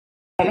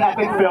An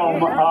epic film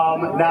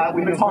that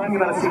we've been talking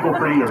about a sequel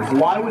for years.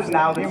 Why was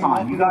now the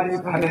time? You guys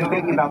have been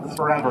thinking about this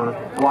forever.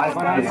 Why is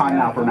the time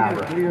now for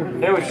Maverick?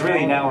 It was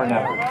really now or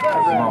never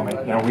at the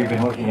moment. You know, we've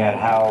been looking at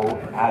how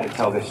to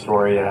tell this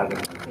story, and I've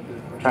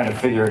been trying to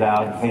figure it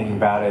out and thinking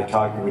about it,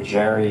 talking with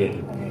Jerry,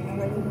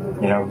 and,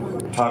 you know,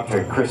 talked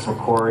to Chris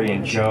McQuarrie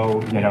and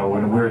Joe. You know,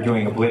 when we were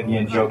doing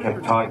Oblivion, Joe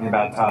kept talking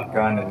about Top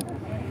Gun, and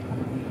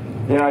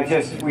you know, I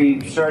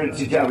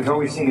was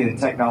always thinking of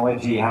the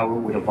technology, how it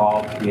would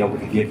evolve to be able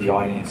to give the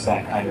audience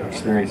that kind of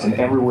experience. And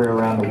everywhere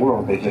around the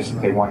world,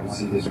 they wanted to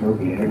see this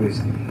movie. And it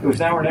was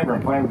now or never.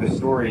 And playing with the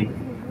story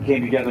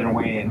came together in a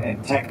way,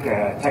 and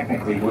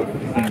technically, what the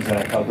things that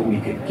I felt that we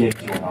could give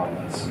to an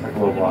audience, a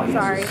global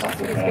audience, was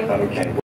something that I thought, okay.